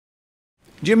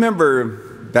Do you remember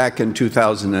back in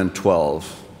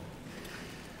 2012,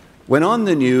 when on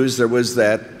the news there was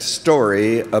that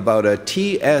story about a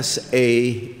TSA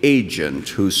agent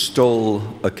who stole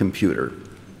a computer?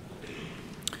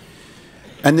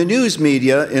 And the news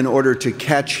media, in order to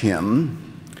catch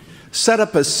him, set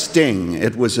up a sting.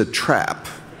 It was a trap.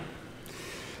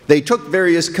 They took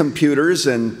various computers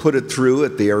and put it through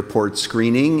at the airport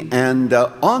screening, and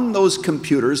on those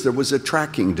computers there was a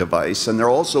tracking device, and there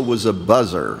also was a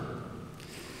buzzer.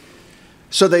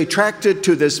 So they tracked it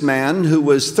to this man who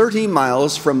was 30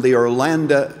 miles from the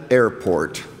Orlando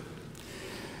airport.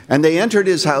 And they entered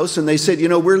his house and they said, you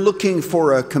know, we're looking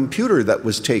for a computer that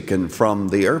was taken from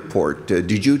the airport.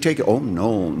 Did you take it? Oh,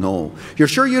 no. You're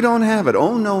sure you don't have it?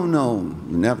 Oh, no.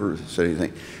 Never said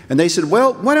anything. And they said,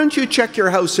 well, why don't you check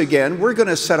your house again? We're going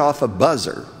to set off a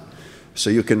buzzer so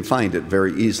you can find it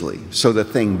very easily. So the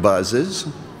thing buzzes.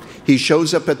 He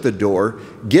shows up at the door,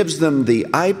 gives them the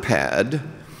iPad,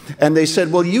 and they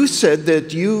said, well, you said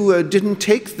that you didn't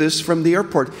take this from the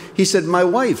airport. He said, my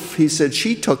wife, he said,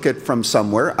 she took it from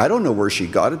somewhere. I don't know where she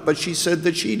got it, but she said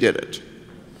that she did it.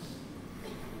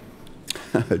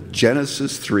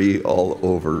 Genesis 3 all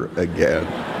over again.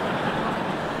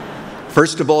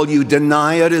 First of all, you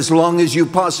deny it as long as you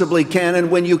possibly can,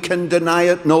 and when you can deny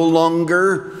it no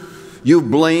longer, you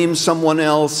blame someone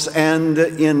else, and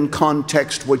in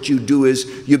context what you do is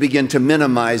you begin to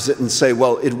minimize it and say,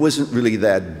 well, it wasn't really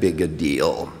that big a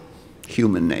deal.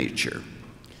 Human nature.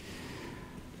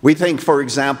 We think, for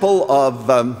example, of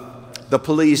the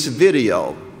police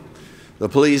video. The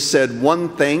police said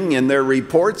one thing in their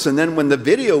reports, and then when the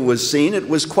video was seen, it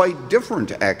was quite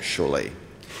different, actually.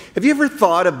 Have you ever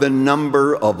thought of the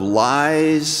number of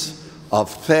lies,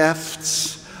 of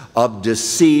thefts, of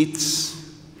deceits,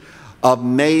 of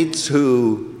mates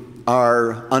who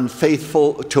are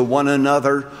unfaithful to one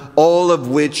another, all of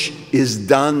which is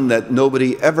done that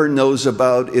nobody ever knows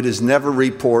about? It is never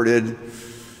reported.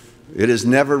 It is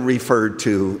never referred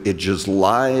to. It just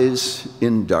lies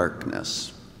in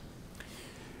darkness.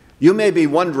 You may be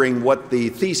wondering what the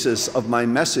thesis of my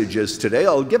message is today.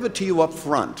 I'll give it to you up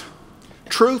front.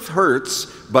 Truth hurts,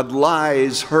 but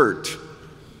lies hurt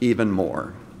even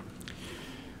more.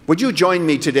 Would you join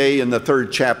me today in the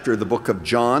 3rd chapter of the book of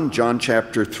John, John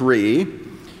chapter 3,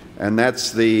 and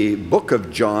that's the book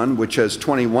of John, which has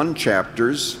 21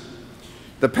 chapters.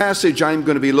 The passage I'm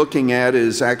going to be looking at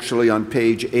is actually on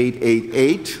page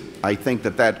 888. I think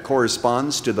that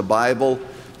corresponds to the Bible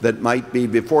that might be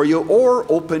before you, or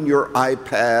open your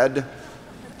iPad,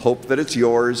 hope that it's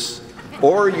yours,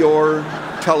 or your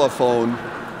telephone,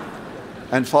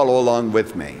 and follow along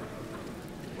with me.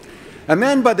 A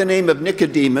man by the name of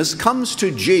Nicodemus comes to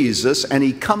Jesus, and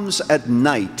he comes at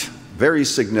night. Very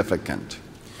significant.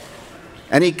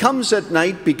 And he comes at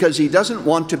night because he doesn't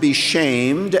want to be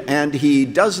shamed, and he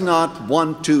does not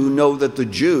want to know that the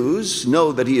Jews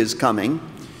know that he is coming,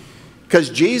 because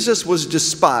Jesus was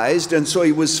despised, and so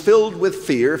he was filled with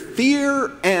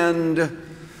fear and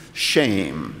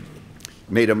shame.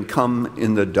 Made him come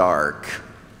in the dark.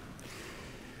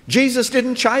 Jesus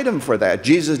didn't chide him for that.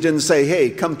 Jesus didn't say, hey,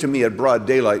 come to me at broad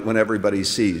daylight when everybody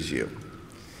sees you.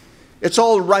 It's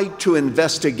all right to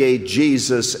investigate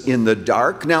Jesus in the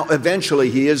dark. Now, eventually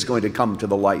he is going to come to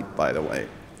the light, by the way.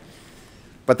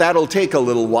 But that'll take a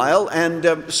little while,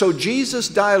 and so Jesus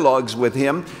dialogues with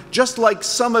him, just like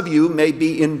some of you may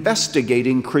be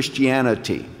investigating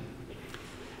Christianity.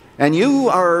 And you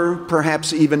are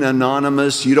perhaps even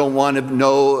anonymous. You don't want to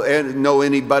know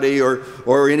anybody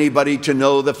or anybody to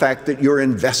know the fact that you're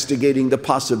investigating the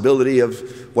possibility of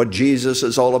what Jesus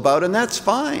is all about, and that's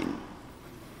fine.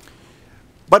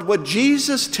 But what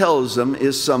Jesus tells them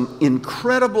is some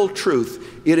incredible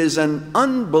truth. It is an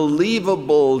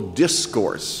unbelievable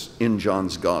discourse in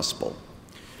John's gospel.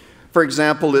 For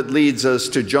example, it leads us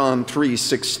to John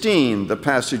 3:16, the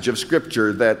passage of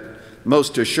Scripture that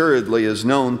most assuredly is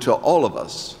known to all of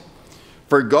us.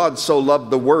 For God so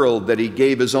loved the world that he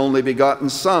gave his only begotten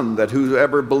Son, that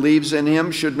whoever believes in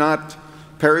him should not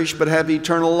perish but have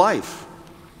eternal life.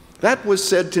 That was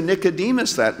said to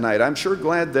Nicodemus that night. I'm sure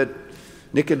glad that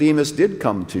Nicodemus did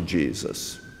come to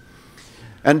Jesus.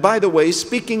 And by the way,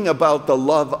 speaking about the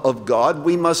love of God,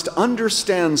 we must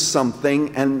understand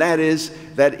something, and that is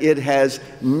that it has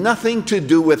nothing to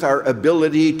do with our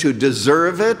ability to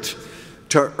deserve it,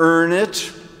 to earn it.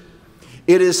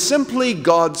 It is simply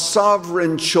God's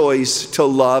sovereign choice to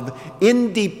love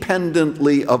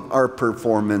independently of our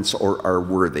performance or our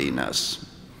worthiness.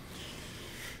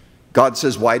 God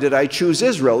says, why did I choose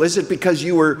Israel? Is it because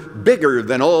you were bigger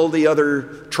than all the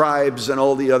other tribes and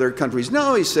all the other countries?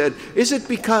 No, he said, is it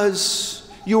because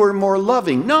you are more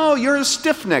loving. No, you're a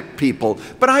stiff-necked people,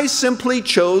 but I simply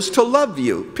chose to love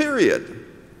you, period.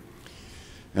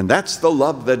 And that's the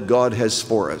love that God has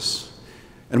for us.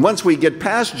 And once we get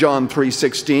past John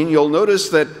 3:16, you'll notice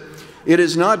that it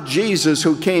is not Jesus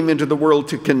who came into the world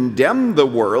to condemn the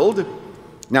world.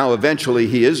 Now, eventually,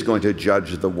 he is going to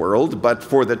judge the world, but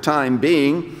for the time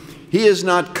being, he is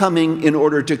not coming in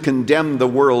order to condemn the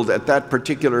world at that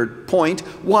particular point.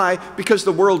 Why? Because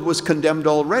the world was condemned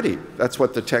already. That's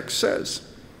what the text says.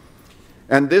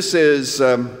 And this is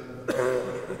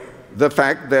the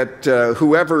fact that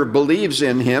whoever believes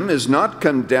in him is not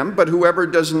condemned, but whoever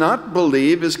does not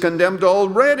believe is condemned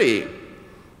already,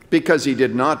 because he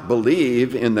did not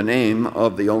believe in the name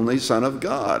of the only Son of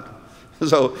God.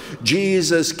 So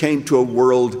Jesus came to a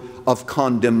world of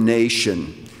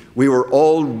condemnation. We were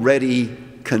already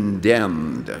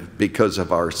condemned because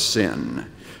of our sin.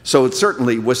 So it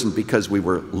certainly wasn't because we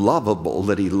were lovable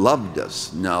that he loved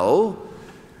us. No.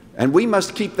 And we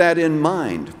must keep that in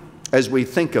mind as we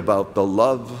think about the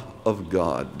love of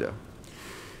God.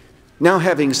 Now,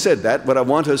 having said that, what I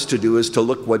want us to do is to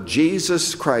look what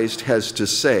Jesus Christ has to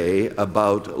say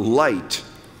about light.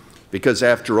 Because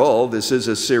after all, this is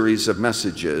a series of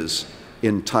messages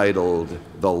entitled,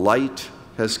 "The Light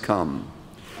Has Come."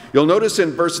 You'll notice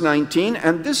in verse 19,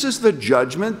 "And this is the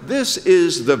judgment, this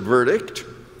is the verdict,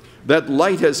 that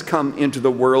light has come into the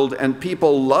world, and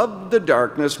people loved the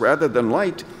darkness rather than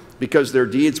light, because their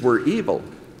deeds were evil.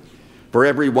 For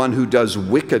everyone who does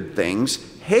wicked things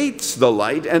hates the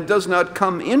light and does not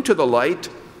come into the light,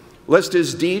 lest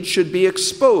his deeds should be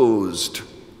exposed.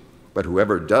 But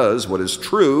whoever does what is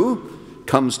true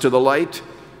comes to the light,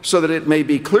 so that it may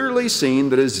be clearly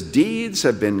seen that his deeds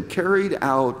have been carried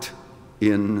out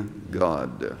in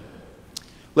God."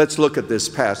 Let's look at this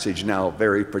passage now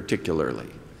very particularly.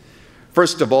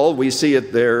 First of all, we see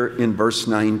it there in verse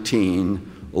 19.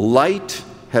 Light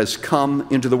has come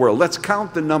into the world. Let's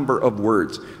count the number of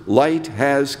words. Light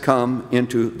has come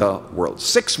into the world.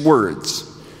 6 words.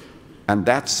 And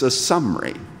that's a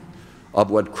summary of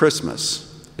what Christmas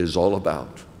is all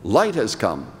about. Light has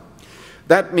come.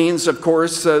 That means, of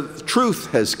course, truth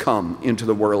has come into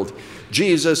the world.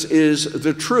 Jesus is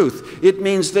the truth. It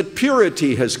means that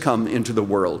purity has come into the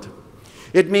world.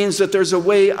 It means that there's a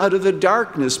way out of the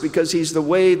darkness because he's the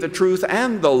way, the truth,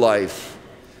 and the life.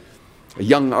 A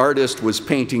young artist was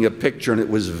painting a picture and it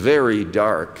was very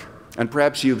dark. And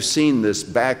perhaps you've seen this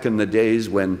back in the days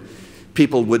when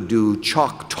people would do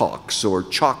chalk talks or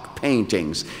chalk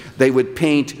paintings. They would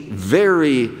paint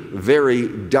very, very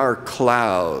dark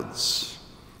clouds.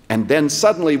 And then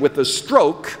suddenly with a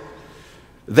stroke,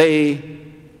 they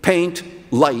paint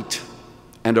light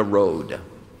and a road.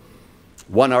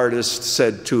 One artist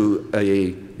said to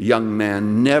a young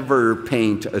man, "Never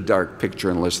paint a dark picture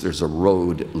unless there's a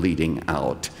road leading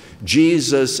out."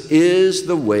 Jesus is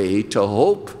the way to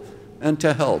hope and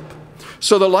to help.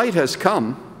 So the light has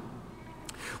come.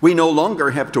 We no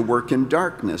longer have to work in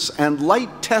darkness. And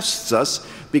light tests us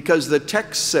because the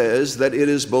text says that it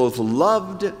is both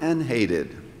loved and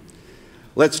hated.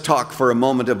 Let's talk for a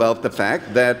moment about the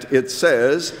fact that it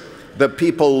says the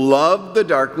people love the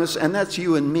darkness, and that's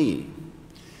you and me.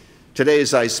 Today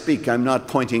as I speak, I'm not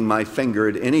pointing my finger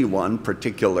at anyone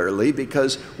particularly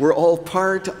because we're all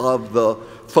part of the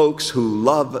folks who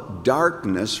love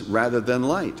darkness rather than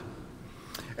light.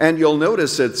 And you'll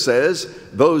notice it says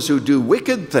those who do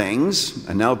wicked things,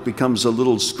 and now it becomes a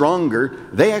little stronger,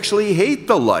 they actually hate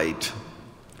the light.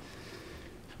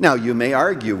 Now you may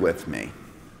argue with me.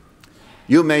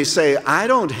 You may say, I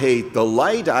don't hate the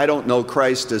light, I don't know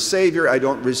Christ as Savior, I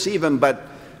don't receive him, but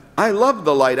I love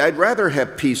the light. I'd rather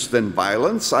have peace than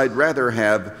violence. I'd rather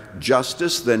have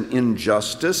justice than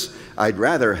injustice. I'd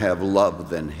rather have love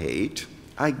than hate.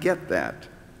 I get that.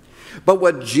 But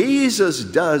what Jesus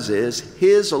does is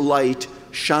his light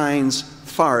shines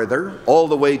farther, all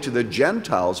the way to the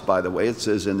Gentiles, by the way. It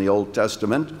says in the Old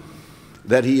Testament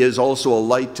that he is also a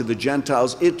light to the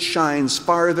Gentiles. It shines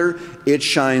farther, it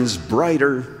shines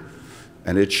brighter,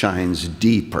 and it shines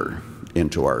deeper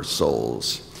into our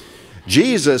souls.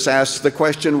 Jesus asks the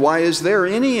question, why is there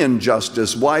any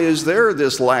injustice? Why is there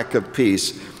this lack of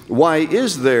peace? Why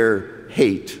is there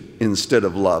hate instead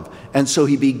of love? And so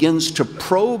he begins to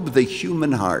probe the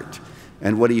human heart.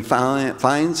 And what he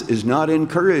finds is not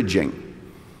encouraging.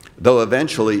 Though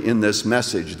eventually in this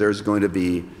message there's going to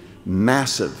be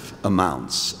massive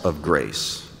amounts of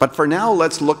grace. But for now,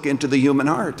 let's look into the human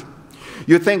heart.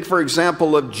 You think, for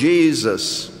example, of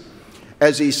Jesus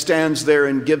as he stands there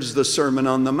and gives the Sermon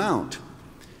on the Mount.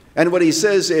 And what he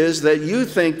says is that you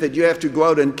think that you have to go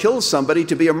out and kill somebody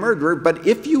to be a murderer, but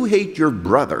if you hate your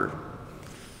brother,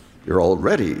 you're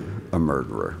already a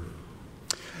murderer.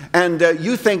 And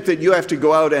you think that you have to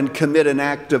go out and commit an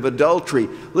act of adultery.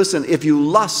 Listen, if you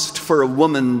lust for a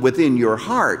woman within your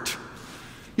heart,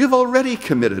 you've already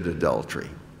committed adultery.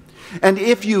 And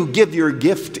if you give your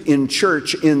gift in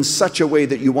church in such a way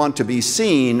that you want to be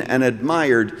seen and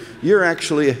admired, you're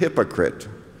actually a hypocrite,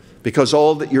 because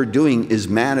all that you're doing is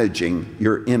managing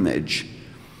your image.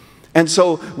 And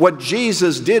so what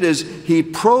Jesus did is he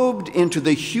probed into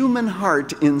the human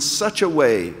heart in such a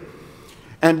way.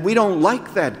 And we don't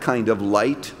like that kind of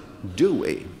light, do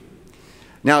we?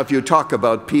 Now, if you talk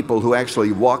about people who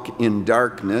actually walk in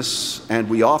darkness, and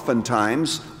we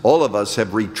oftentimes, all of us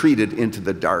have retreated into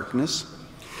the darkness,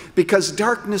 because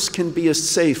darkness can be a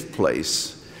safe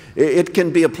place. It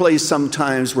can be a place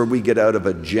sometimes where we get out of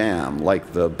a jam,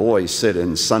 like the boys said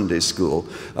in Sunday school.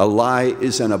 A lie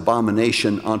is an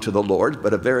abomination unto the Lord,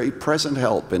 but a very present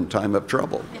help in time of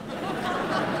trouble.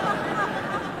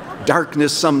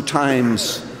 Darkness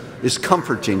sometimes is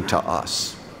comforting to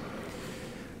us.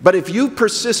 But if you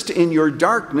persist in your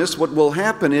darkness, what will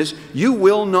happen is you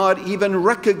will not even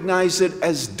recognize it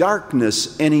as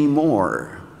darkness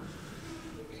anymore.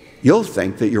 You'll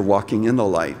think that you're walking in the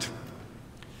light.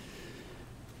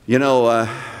 You know,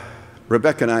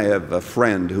 Rebecca and I have a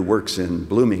friend who works in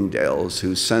Bloomingdale's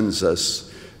who sends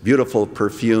us beautiful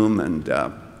perfume and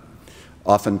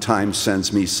oftentimes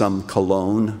sends me some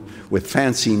cologne with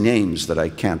fancy names that I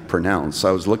can't pronounce.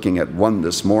 I was looking at one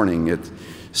this morning. It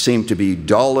seemed to be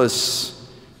Dolce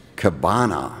 &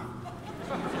 Gabbana,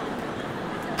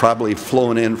 probably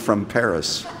flown in from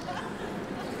Paris.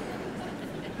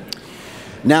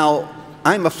 Now,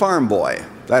 I'm a farm boy.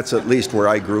 That's at least where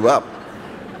I grew up.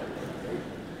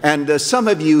 And some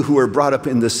of you who were brought up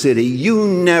in the city, you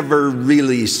never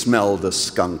really smelled a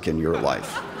skunk in your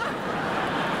life.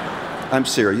 I'm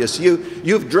serious.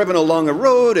 You've driven along a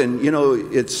road and, you know,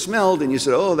 it smelled and you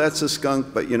said, oh, that's a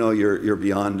skunk, but, you know, you're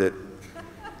beyond it.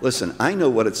 Listen, I know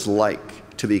what it's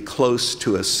like to be close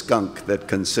to a skunk that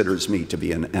considers me to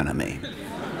be an enemy.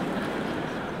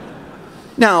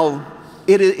 Now,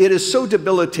 it is so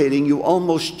debilitating you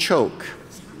almost choke.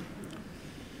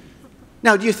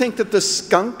 Now, do you think that the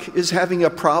skunk is having a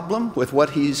problem with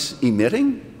what he's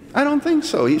emitting? I don't think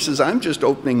so. He says, I'm just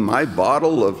opening my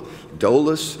bottle of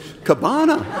Dolce &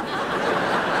 Gabbana.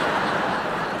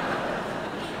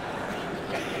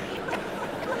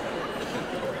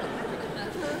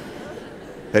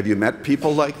 Have you met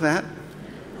people like that?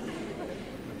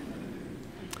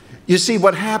 You see,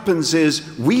 what happens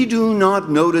is we do not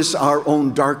notice our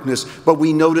own darkness, but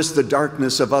we notice the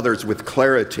darkness of others with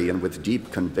clarity and with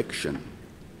deep conviction.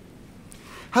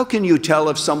 How can you tell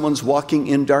if someone's walking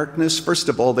in darkness? First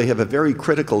of all, they have a very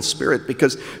critical spirit,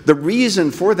 because the reason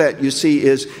for that, you see,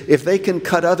 is if they can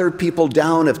cut other people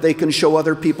down, if they can show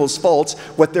other people's faults,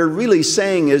 what they're really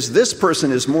saying is, this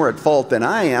person is more at fault than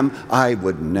I am. I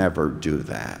would never do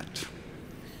that.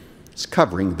 It's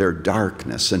covering their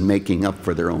darkness and making up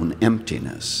for their own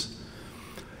emptiness.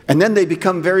 And then they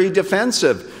become very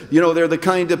defensive. You know, they're the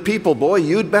kind of people, boy,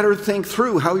 you'd better think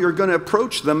through how you're going to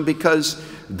approach them, because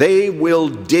they will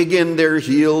dig in their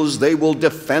heels, they will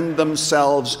defend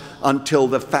themselves until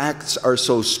the facts are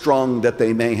so strong that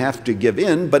they may have to give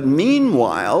in. But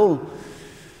meanwhile,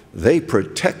 they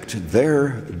protect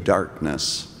their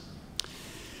darkness.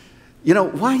 You know,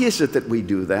 why is it that we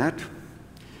do that?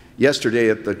 Yesterday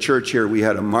at the church here, we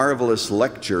had a marvelous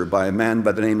lecture by a man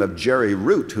by the name of Jerry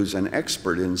Root, who's an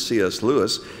expert in C.S.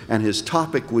 Lewis, and his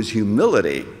topic was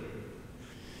humility.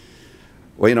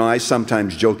 Well, you know, I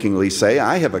sometimes jokingly say,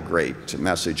 I have a great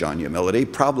message on humility.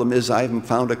 Problem is, I haven't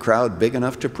found a crowd big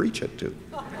enough to preach it to.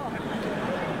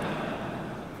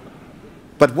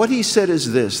 But what he said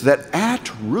is this, that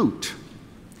at root,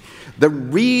 the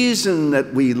reason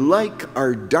that we like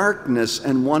our darkness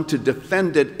and want to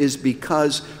defend it is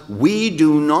because we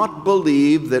do not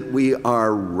believe that we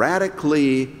are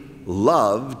radically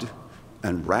loved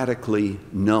and radically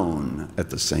known at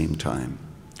the same time.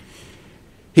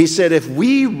 He said, if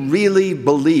we really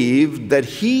believed that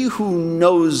he who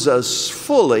knows us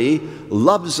fully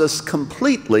loves us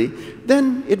completely,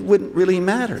 then it wouldn't really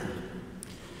matter.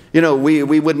 You know, we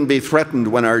wouldn't be threatened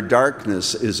when our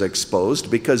darkness is exposed,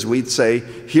 because we'd say,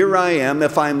 here I am,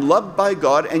 if I'm loved by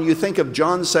God. And you think of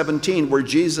John 17, where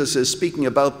Jesus is speaking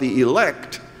about the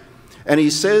elect, and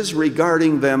he says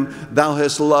regarding them, thou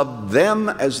hast loved them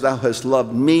as thou hast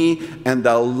loved me, and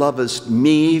thou lovest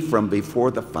me from before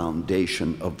the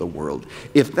foundation of the world.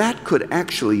 If that could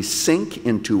actually sink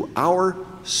into our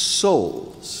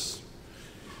souls,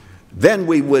 then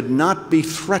we would not be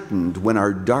threatened when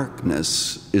our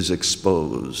darkness is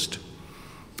exposed.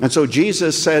 And so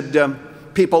Jesus said,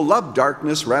 people love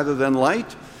darkness rather than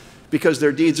light because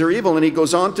their deeds are evil. And he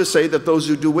goes on to say that those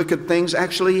who do wicked things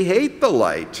actually hate the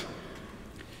light.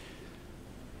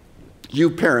 You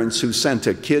parents who sent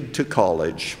a kid to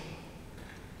college,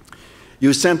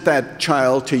 you sent that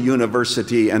child to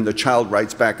university, and the child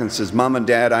writes back and says, Mom and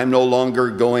Dad, I'm no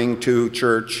longer going to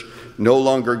church, no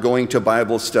longer going to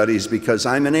Bible studies because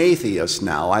I'm an atheist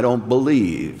now. I don't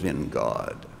believe in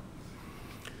God.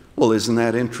 Well, isn't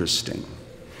that interesting?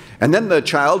 And then the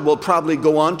child will probably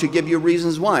go on to give you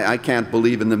reasons why. I can't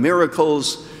believe in the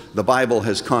miracles. The Bible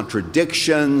has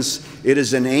contradictions. It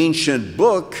is an ancient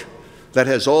book that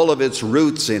has all of its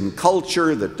roots in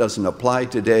culture that doesn't apply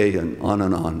today, and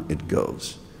on it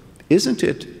goes. Isn't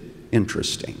it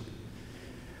interesting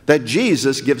that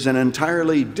Jesus gives an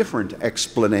entirely different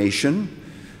explanation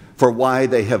for why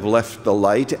they have left the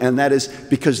light, and that is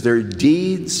because their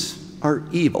deeds are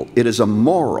evil. It is a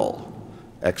moral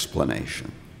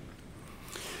explanation.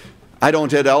 I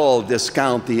don't at all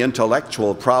discount the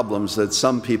intellectual problems that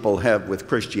some people have with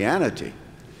Christianity,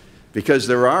 because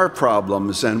there are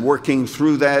problems, and working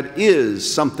through that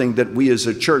is something that we as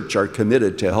a church are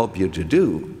committed to help you to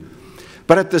do.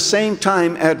 But at the same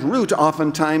time, at root,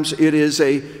 oftentimes it is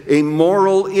a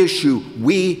moral issue.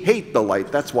 We hate the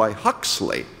light. That's why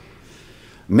Huxley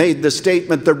made the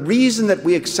statement, the reason that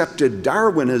we accepted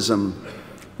Darwinism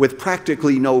with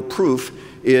practically no proof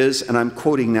is, and I'm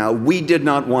quoting now, we did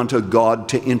not want a God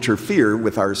to interfere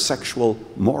with our sexual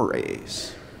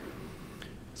mores.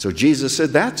 So Jesus said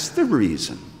that's the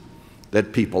reason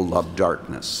that people love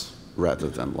darkness rather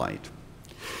than light.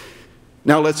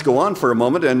 Now let's go on for a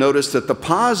moment and notice that the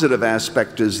positive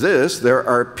aspect is this: there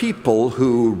are people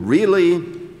who really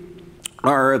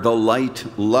are the light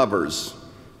lovers.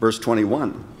 Verse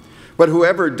 21, but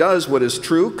whoever does what is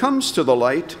true comes to the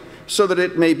light, so that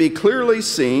it may be clearly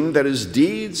seen that his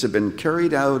deeds have been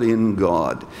carried out in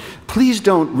God. Please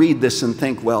don't read this and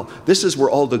think, well, this is where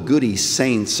all the goody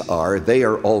saints are. They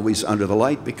are always under the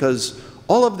light because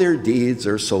all of their deeds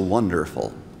are so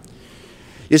wonderful.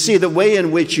 You see, the way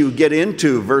in which you get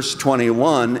into verse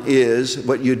 21 is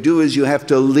what you do is you have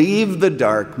to leave the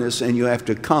darkness and you have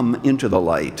to come into the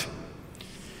light.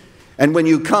 And when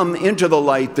you come into the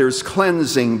light, there's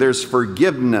cleansing, there's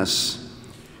forgiveness.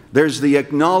 There's the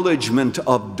acknowledgement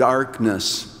of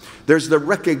darkness. There's the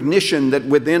recognition that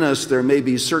within us there may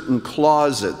be certain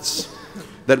closets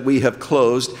that we have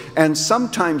closed. And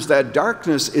sometimes that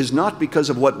darkness is not because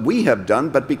of what we have done,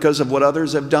 but because of what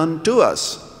others have done to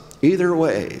us. Either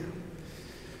way,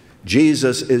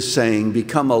 Jesus is saying,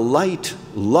 become a light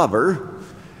lover.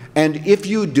 And if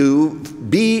you do,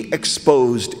 be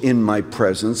exposed in my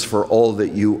presence for all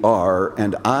that you are,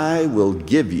 and I will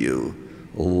give you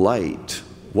light.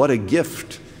 What a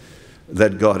gift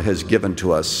that God has given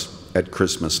to us at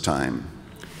Christmas time.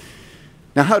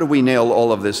 Now, how do we nail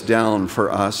all of this down for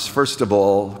us? First of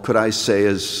all, could I say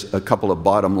as a couple of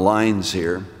bottom lines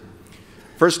here.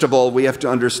 First of all, we have to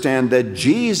understand that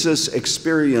Jesus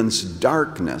experienced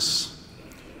darkness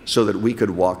so that we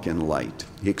could walk in light.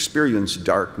 He experienced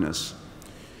darkness.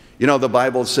 You know, the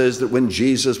Bible says that when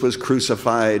Jesus was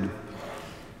crucified,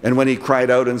 and when he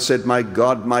cried out and said, my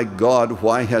God,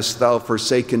 why hast thou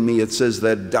forsaken me? It says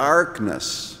that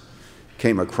darkness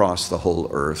came across the whole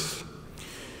earth.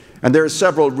 And there are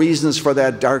several reasons for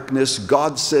that darkness.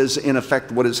 God says, in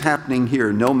effect, what is happening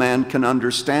here, no man can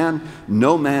understand,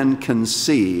 no man can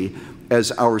see,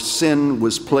 as our sin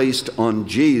was placed on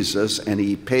Jesus and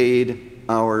he paid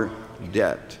our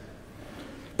debt.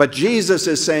 But Jesus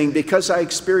is saying, because I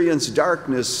experienced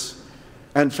darkness,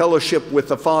 and fellowship with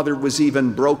the Father was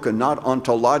even broken, not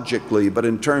ontologically, but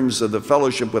in terms of the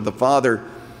fellowship with the Father,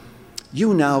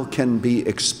 you now can be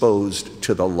exposed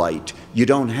to the light. You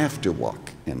don't have to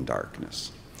walk in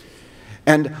darkness.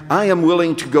 And I am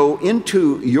willing to go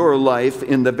into your life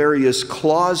in the various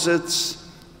closets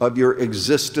of your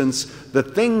existence, the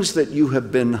things that you have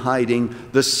been hiding,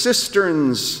 the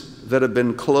cisterns that have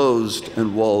been closed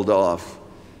and walled off.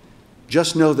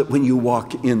 Just know that when you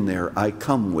walk in there, I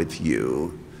come with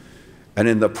you, and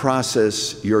in the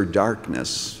process, your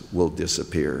darkness will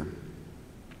disappear.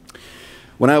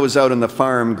 When I was out on the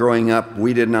farm growing up,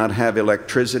 we did not have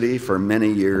electricity for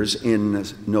many years. In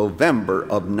November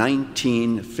of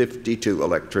 1952,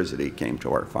 electricity came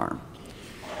to our farm.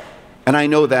 And I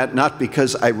know that not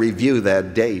because I review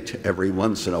that date every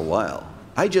once in a while.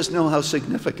 I just know how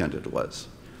significant it was.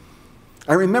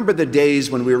 I remember the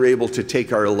days when we were able to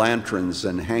take our lanterns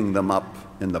and hang them up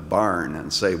in the barn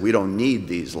and say, we don't need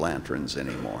these lanterns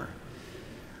anymore.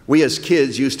 We as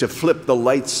kids used to flip the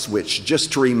light switch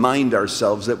just to remind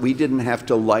ourselves that we didn't have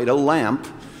to light a lamp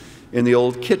in the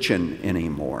old kitchen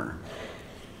anymore.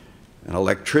 And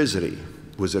electricity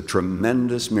It was a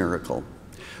tremendous miracle.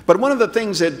 But one of the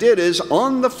things it did is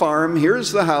on the farm,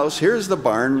 here's the house, here's the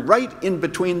barn, right in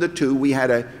between the two, we had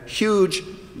a huge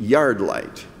yard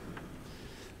light.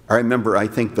 I remember, I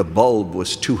think the bulb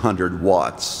was 200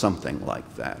 watts, something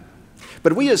like that.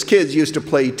 But we as kids used to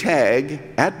play tag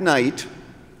at night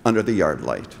under the yard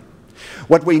light.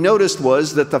 What we noticed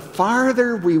was that the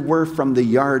farther we were from the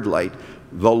yard light,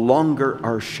 the longer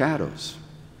our shadows.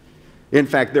 In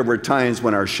fact, there were times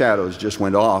when our shadows just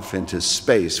went off into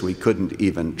space. We couldn't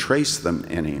even trace them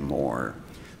anymore.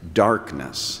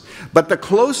 Darkness. But the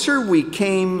closer we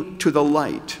came to the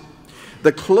light,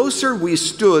 the closer we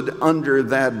stood under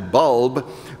that bulb,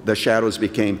 the shadows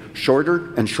became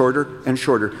shorter and shorter and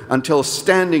shorter, until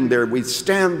standing there, we'd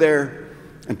stand there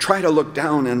and try to look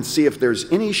down and see if there's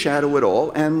any shadow at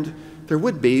all, and there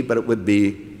would be, but it would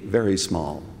be very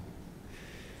small.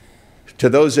 To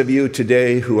those of you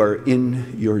today who are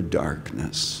in your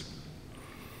darkness,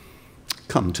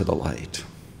 come to the light.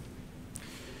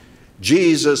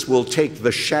 Jesus will take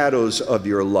the shadows of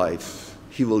your life.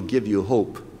 He will give you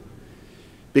hope.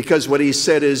 Because what he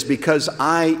said is, because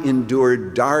I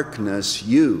endured darkness,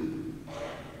 you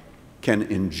can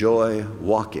enjoy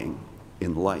walking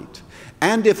in light.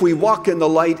 And if we walk in the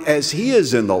light as he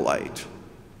is in the light,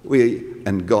 we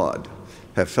and God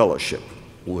have fellowship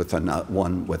with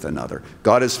one with another.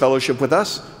 God has fellowship with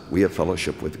us, we have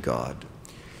fellowship with God.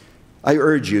 I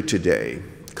urge you today,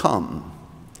 come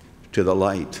to the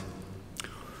light.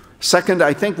 Second,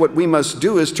 I think what we must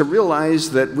do is to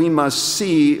realize that we must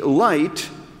see light.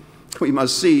 We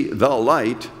must see the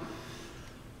light.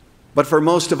 But for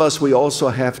most of us, we also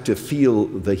have to feel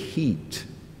the heat.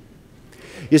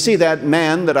 You see, that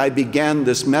man that I began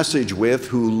this message with,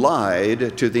 who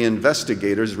lied to the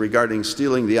investigators regarding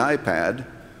stealing the iPad,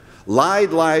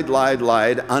 lied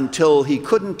until he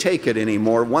couldn't take it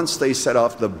anymore. Once they set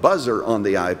off the buzzer on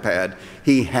the iPad,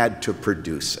 he had to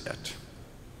produce it.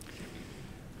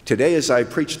 Today, as I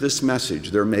preach this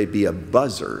message, there may be a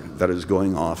buzzer that is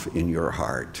going off in your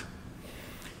heart.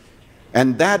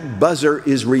 And that buzzer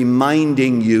is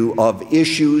reminding you of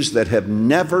issues that have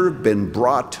never been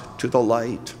brought to the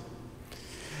light.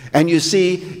 And you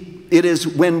see, it is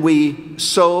when we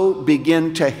so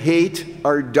begin to hate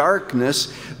our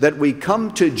darkness that we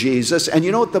come to Jesus. And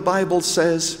you know what the Bible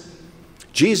says?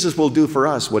 Jesus will do for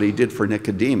us what he did for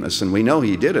Nicodemus, and we know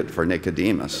he did it for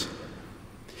Nicodemus.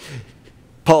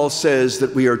 Paul says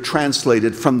that we are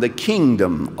translated from the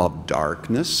kingdom of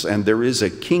darkness, and there is a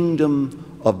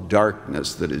kingdom of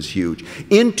darkness that is huge,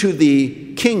 into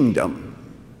the kingdom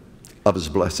of his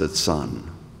blessed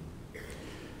Son.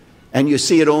 And you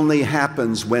see, it only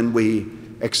happens when we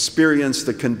experience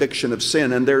the conviction of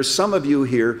sin. And there's some of you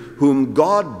here whom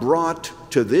God brought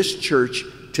to this church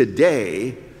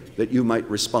today that you might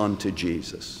respond to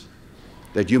Jesus.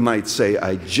 That you might say,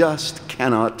 I just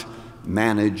cannot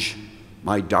manage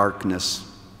my darkness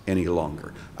any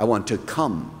longer. I want to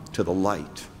come to the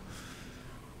light.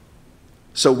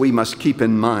 So we must keep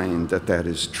in mind that that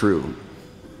is true.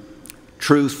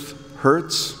 Truth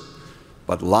hurts,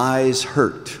 but lies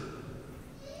hurt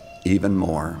even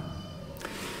more.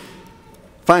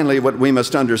 Finally, what we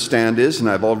must understand is, and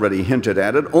I've already hinted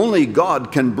at it, only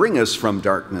God can bring us from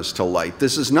darkness to light.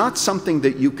 This is not something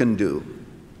that you can do.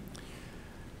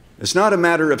 It's not a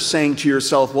matter of saying to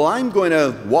yourself, well, I'm going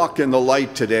to walk in the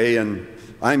light today and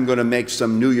I'm going to make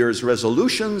some New Year's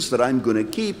resolutions that I'm going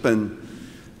to keep, and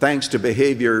thanks to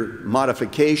behavior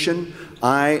modification,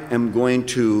 I am going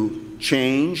to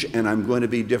change and I'm going to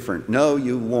be different. No,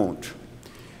 you won't.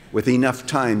 With enough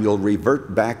time, you'll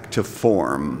revert back to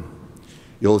form.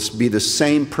 You'll be the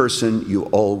same person you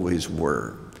always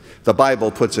were. The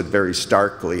Bible puts it very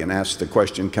starkly and asks the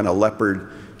question, can a leopard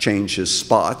change his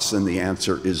spots? And the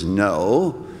answer is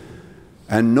no.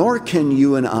 And nor can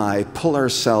you and I pull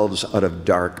ourselves out of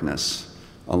darkness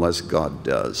unless God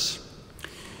does.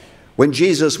 When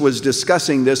Jesus was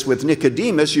discussing this with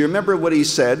Nicodemus, you remember what he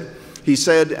said? He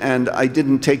said, and I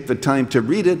didn't take the time to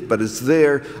read it, but it's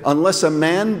there, unless a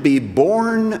man be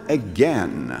born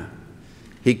again,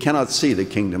 he cannot see the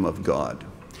kingdom of God.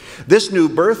 This new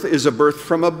birth is a birth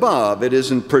from above. It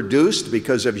isn't produced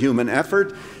because of human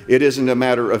effort. It isn't a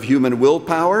matter of human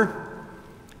willpower.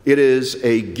 It is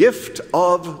a gift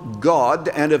of God,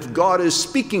 and if God is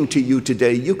speaking to you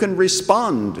today, you can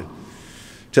respond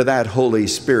to that Holy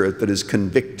Spirit that is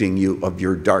convicting you of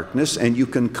your darkness, and you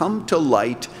can come to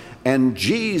light, and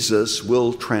Jesus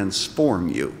will transform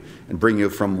you and bring you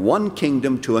from one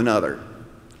kingdom to another.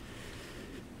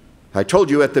 I told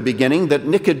you at the beginning that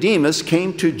Nicodemus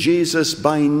came to Jesus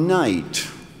by night.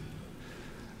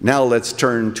 Now let's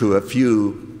turn to a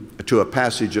few to a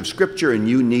passage of Scripture, and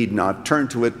you need not turn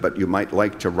to it, but you might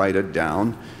like to write it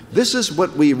down. This is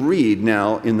what we read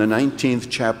now in the 19th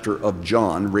chapter of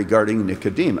John regarding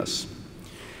Nicodemus.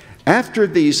 After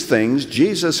these things,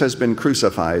 Jesus has been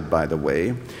crucified, by the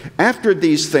way. After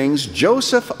these things,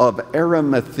 Joseph of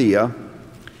Arimathea,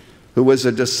 who was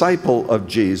a disciple of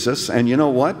Jesus, and you know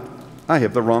what? I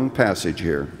have the wrong passage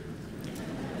here.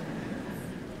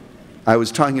 I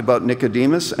was talking about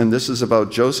Nicodemus, and this is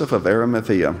about Joseph of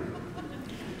Arimathea.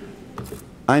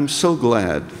 I'm so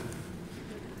glad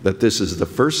that this is the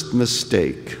first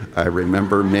mistake I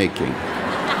remember making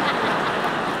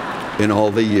in all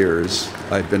the years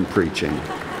I've been preaching.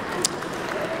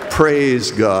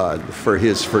 Praise God for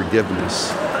His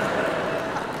forgiveness.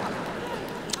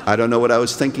 I don't know what I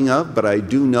was thinking of, but I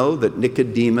do know that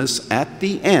Nicodemus at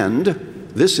the end,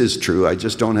 this is true, I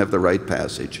just don't have the right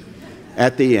passage,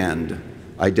 at the end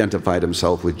identified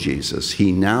himself with Jesus.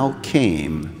 He now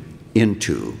came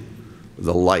into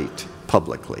the light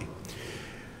publicly.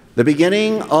 The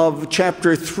beginning of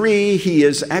chapter 3, he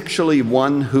is actually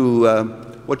one who,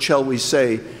 what shall we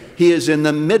say, he is in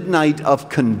the midnight of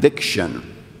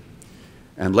conviction.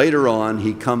 And later on,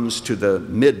 he comes to the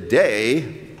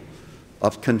midday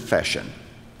of confession.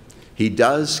 He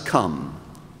does come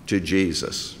to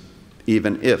Jesus,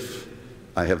 even if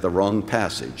I have the wrong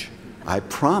passage. I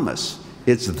promise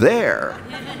it's there.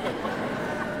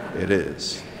 It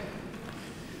is.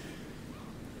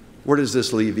 Where does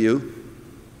this leave you?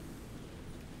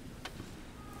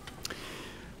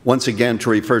 Once again,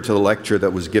 to refer to the lecture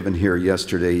that was given here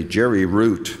yesterday, Jerry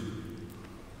Root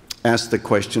asked the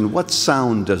question, what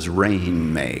sound does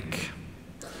rain make?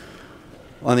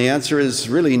 Well, the answer is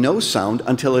really no sound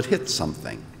until it hits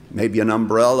something. Maybe an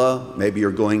umbrella, maybe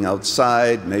you're going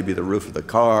outside, maybe the roof of the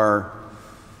car.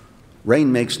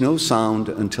 Rain makes no sound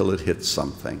until it hits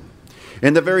something.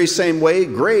 In the very same way,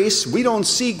 grace, we don't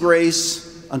see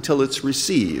grace until it's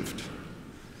received.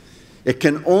 It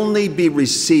can only be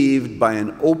received by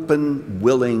an open,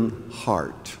 willing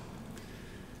heart.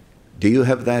 Do you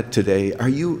have that today? Are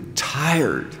you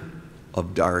tired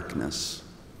of darkness?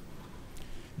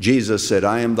 Jesus said,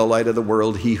 I am the light of the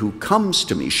world. He who comes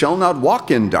to me shall not walk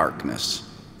in darkness,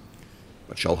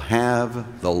 but shall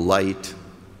have the light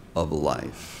of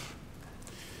life.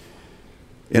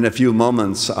 In a few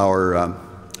moments, our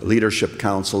leadership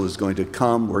council is going to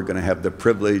come. We're going to have the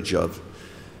privilege of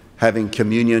having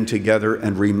communion together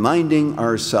and reminding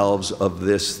ourselves of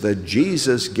this, that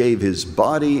Jesus gave his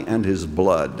body and his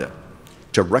blood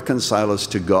to reconcile us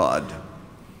to God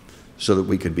so that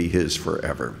we could be his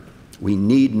forever. We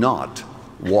need not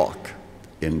walk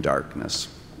in darkness.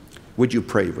 Would you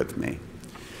pray with me?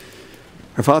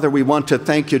 Our Father, we want to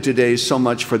thank you today so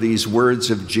much for these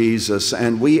words of Jesus,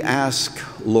 and we ask,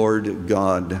 Lord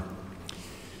God,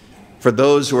 for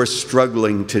those who are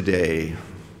struggling today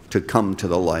to come to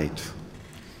the light.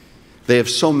 They have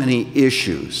so many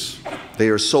issues. They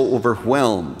are so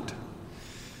overwhelmed.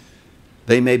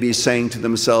 They may be saying to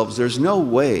themselves, there's no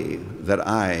way that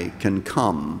I can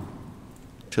come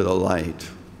to the light.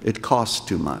 It costs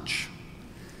too much.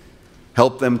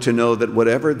 Help them to know that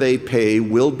whatever they pay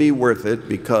will be worth it,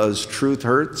 because truth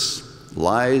hurts,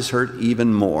 lies hurt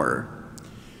even more,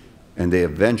 and they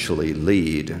eventually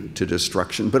lead to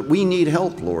destruction. But we need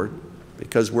help, Lord,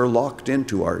 because we're locked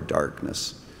into our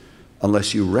darkness.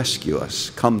 Unless you rescue us,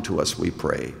 come to us, we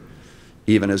pray,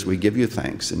 even as we give you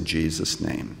thanks in Jesus'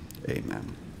 name.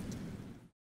 Amen.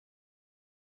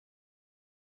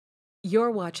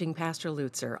 You're watching Pastor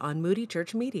Lutzer on Moody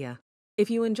Church Media. If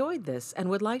you enjoyed this and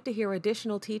would like to hear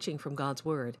additional teaching from God's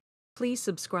Word, please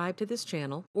subscribe to this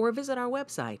channel or visit our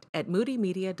website at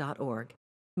moodymedia.org.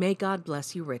 May God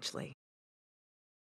bless you richly.